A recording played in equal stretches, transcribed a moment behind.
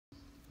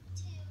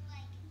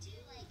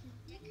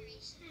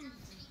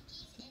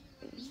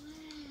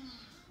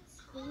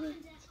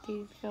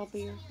he'll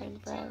be your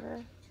friend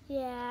forever?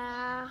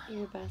 Yeah.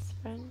 Your best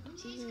friend?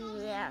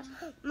 Yeah.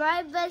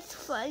 My best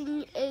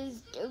friend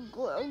is the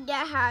girl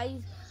that has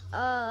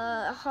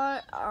a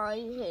heart on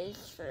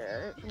his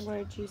shirt.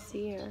 Where'd you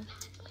see her?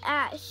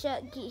 At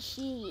Chuck E.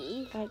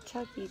 Cheese. At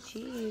Chuck E.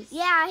 Cheese?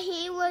 Yeah,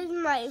 he was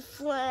my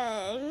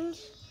friend.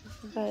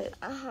 But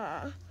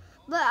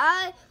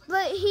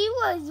But he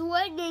was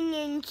winning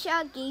in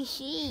Chuck E.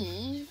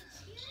 Cheese.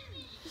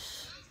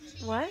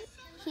 what?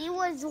 He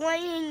was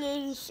winning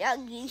in Chuck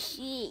E.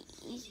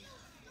 Cheese.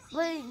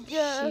 But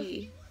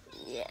She.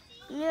 yeah,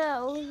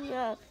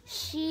 no.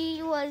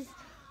 She was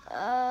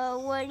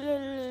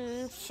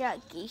winning in Chuck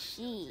E.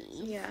 Cheese.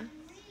 Yeah.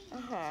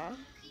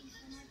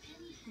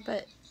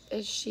 But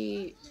is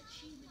she?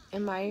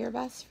 Am I your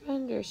best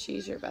friend or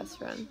she's your best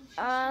friend?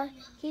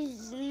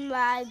 He's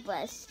my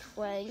best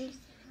friend.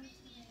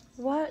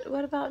 What?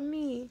 What about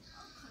me?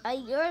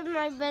 You're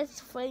my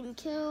best friend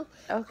too.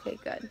 Okay,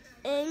 good.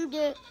 And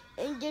the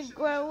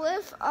girl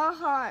with a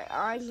heart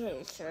on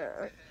his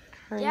shirt.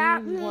 Her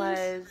That name means-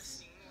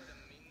 was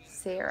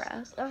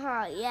Sarah.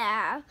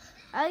 Yeah.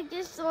 I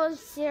just love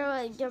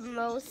Sarah the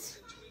most,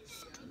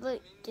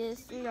 but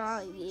just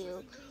not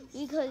you,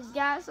 because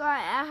that's why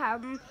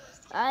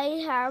I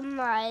have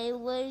my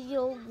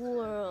little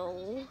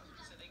girl.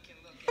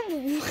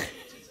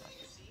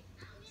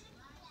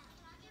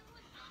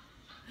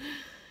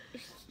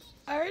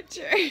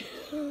 Archer,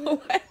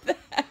 what the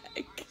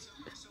heck?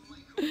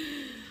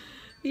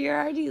 You're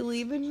already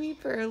leaving me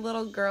for a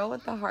little girl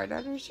with a heart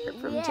on her shirt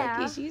from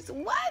Chuck E. Cheese?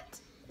 What?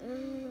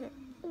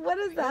 What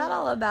is that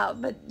all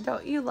about? But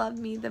don't you love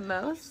me the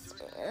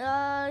most?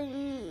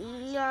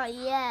 Not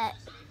yet,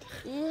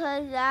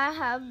 because I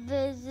have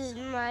visited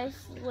my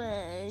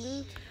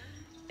friend.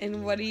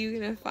 And what are you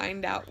going to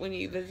find out when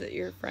you visit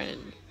your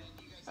friend?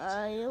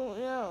 I don't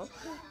know.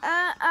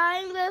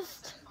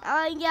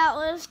 I got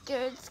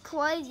Lister's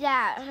toys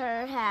at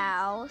her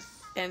house.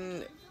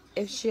 And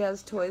if she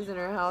has toys in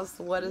her house,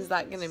 what is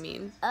that going to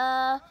mean?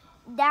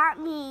 That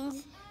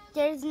means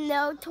there's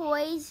no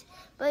toys,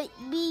 but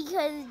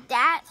because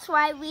that's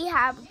why we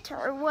have to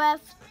turn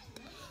left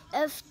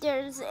if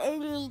there's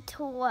any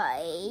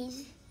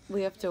toys.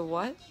 We have to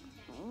what?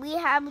 We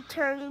have to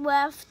turn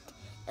left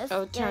if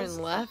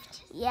turn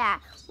left? Yeah,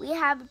 we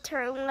have to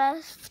turn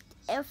left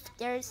if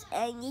there's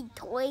any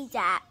toys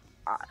at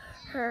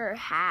her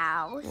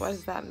house. What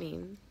does that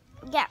mean?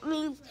 That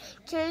means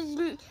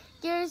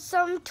there's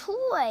some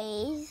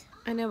toys.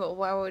 I know, but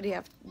why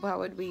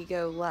would we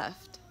go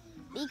left?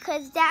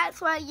 Because that's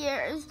why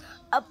there's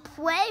a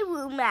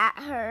playroom at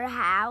her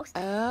house.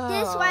 Oh.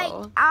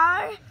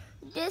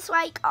 Just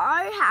like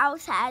our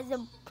house has a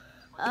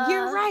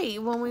You're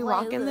right. When we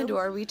walk in the playroom.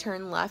 door, we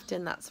turn left,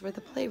 and that's where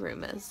the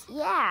playroom is.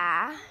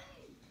 Yeah.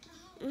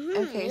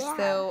 Okay, yeah.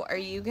 so are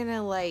you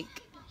gonna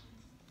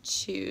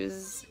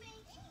choose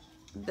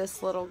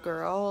this little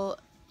girl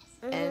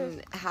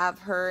and have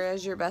her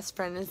as your best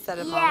friend instead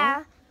of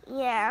Mama?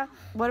 Yeah.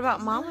 What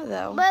about Mama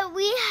though? But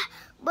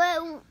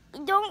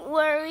don't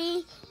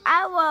worry.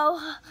 I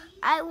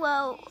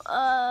will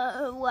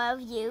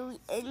love you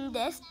in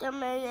just a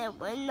minute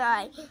when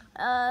I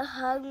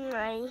hug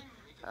my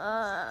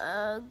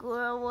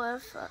girl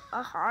with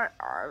a heart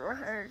on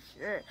her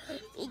shirt,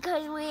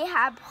 because we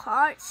have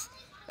hearts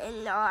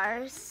in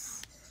our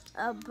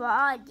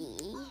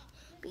body,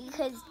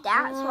 because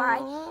that's why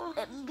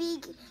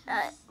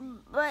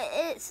but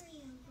it's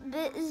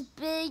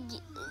big,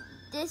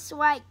 just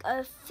like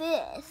a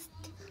fist.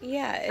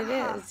 Yeah, it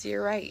is.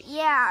 You're right.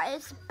 Yeah,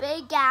 it's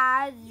big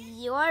as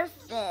your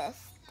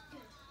fist.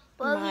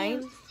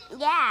 Mine?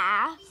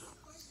 Yeah.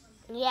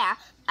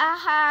 I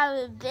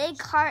have a big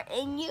heart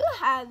and you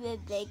have a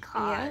big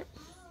heart.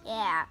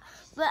 Yeah.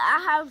 But I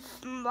have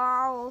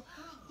small.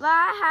 But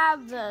I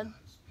have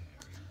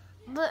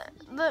but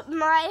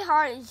my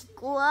heart is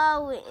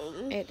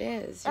glowing. It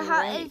is. You're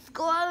right. It's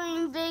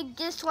glowing big,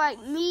 just like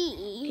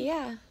me.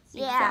 Yeah.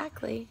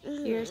 Exactly.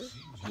 You're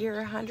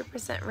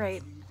 100%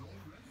 right.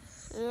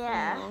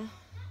 Yeah. Aww,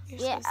 you're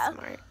so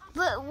smart.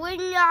 But when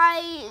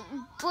I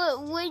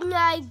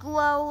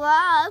grow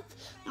up,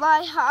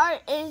 my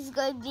heart is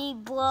gonna be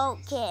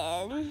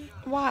broken.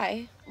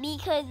 Why?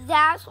 Because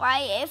that's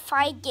why if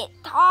I get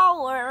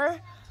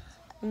taller.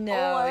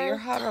 No, your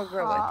heart will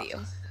grow with you.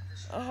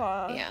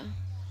 Yeah.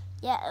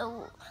 Yeah,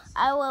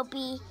 I will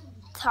be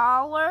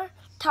taller,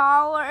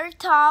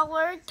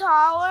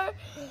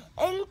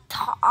 and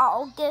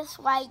tall, just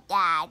like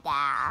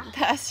Dada.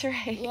 That's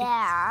right.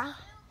 Yeah.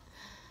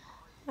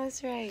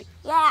 That's right.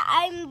 Yeah,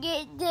 I'm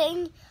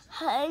getting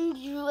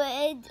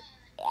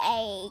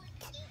 108,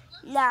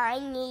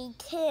 90,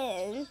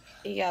 10.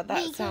 Yeah,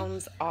 that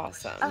sounds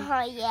awesome.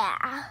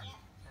 Yeah.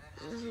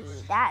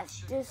 That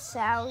just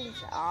sounds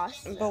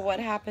awesome. But what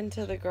happened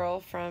to the girl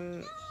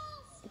from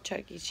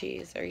Chuck E.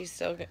 Cheese? Is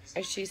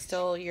she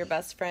still your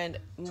best friend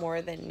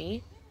more than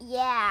me?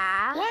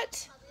 Yeah.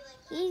 What?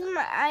 He's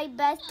my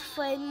best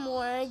friend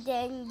more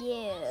than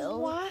you.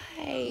 Why?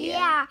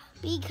 Yeah,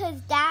 because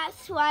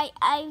that's why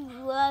I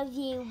love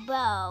you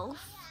both.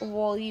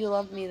 Well, you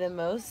love me the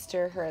most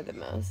or her the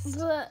most?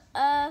 But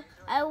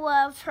I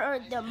love her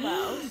the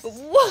most.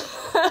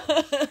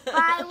 What?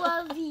 I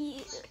love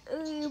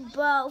you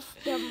both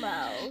the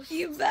most.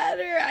 You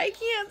better. I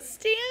can't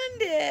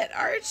stand it.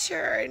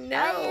 Archer, no.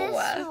 I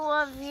just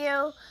love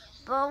you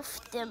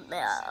both the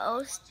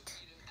most.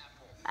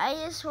 I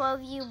just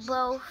love you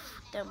both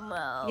the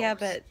most. Yeah,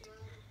 but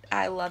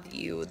I love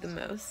you the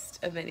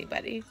most of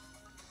anybody.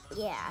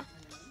 Yeah.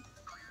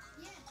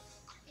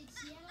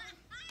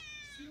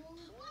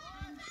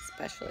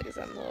 Especially because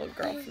I'm the little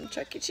girl from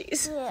Chuck E.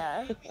 Cheese.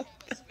 Yeah.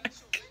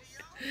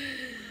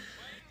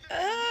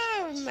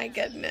 Oh my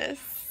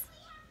goodness.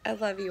 I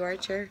love you,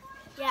 Archer.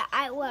 Yeah,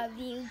 I love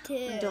you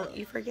too. Don't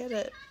you forget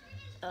it.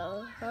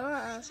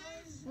 Uh-huh.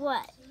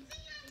 What?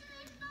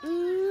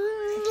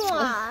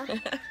 Mwah.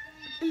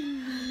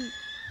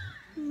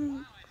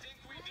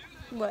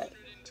 What?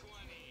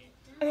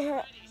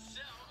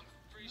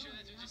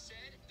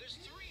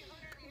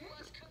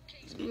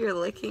 You're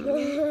licking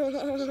me.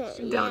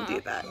 Don't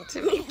do that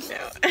to me.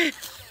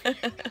 No.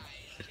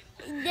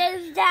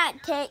 Does that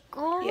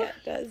tickle? Yeah,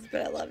 it does,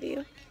 but I love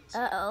you.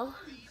 Uh-oh.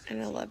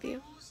 And I love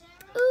you.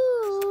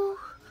 Ooh.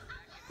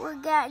 We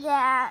got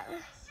that.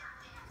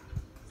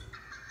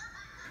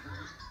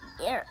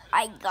 Here,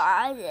 I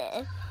got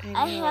it.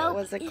 I know it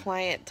was a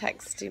client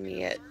texting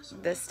me at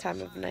this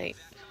time of night.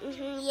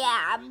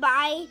 Yeah,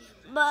 bye.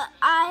 But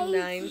I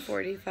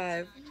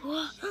 9:45.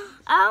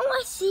 I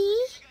want to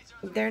see.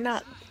 They're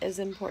not as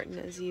important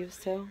as you,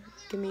 so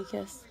give me a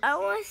kiss. I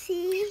want to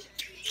see.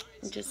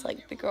 Just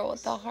like the girl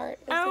with the heart.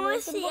 I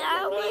want to see.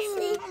 I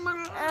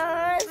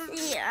want to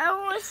see. I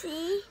want to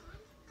see.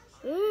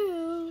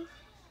 Ooh.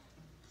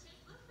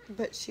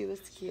 But she was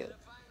cute.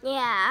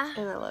 Yeah.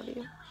 And I love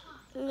you.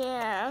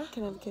 Yeah.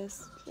 Can I have a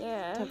kiss?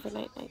 Yeah. Time for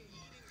night night.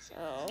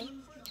 Oh.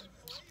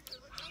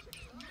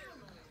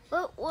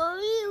 But will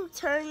you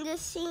turn the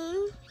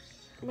scene?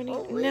 When you,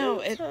 Will no,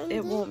 you it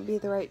turn won't be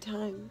the right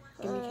time.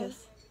 Give me a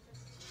kiss.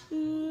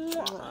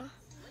 Mwah.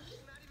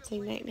 Say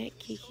night night,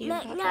 Kiki and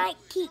Night Papa. night,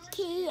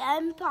 Kiki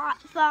and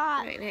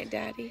Papa. Night night,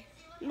 Daddy.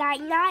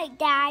 Night night,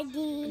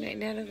 Daddy. Night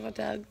night, Uncle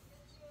Doug.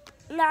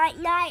 Night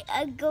night,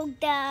 Uncle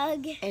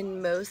Doug.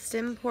 And most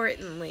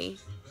importantly,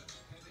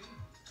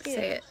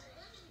 say it.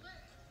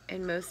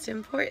 And most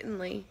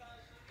importantly,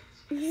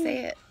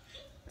 say it.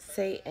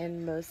 Say,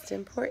 and most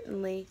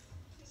importantly,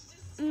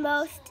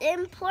 Most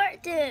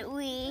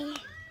importantly,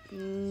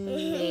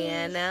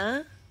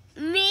 Nana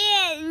me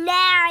and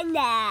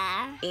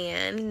Nana.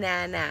 and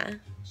Nana.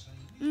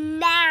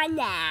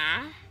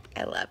 Nana.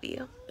 I love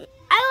you.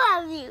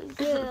 I love you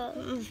too.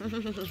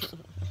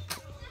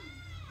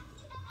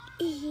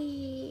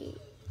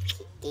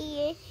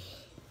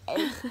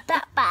 And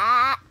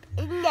Papa.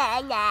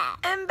 Nana.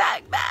 And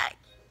back.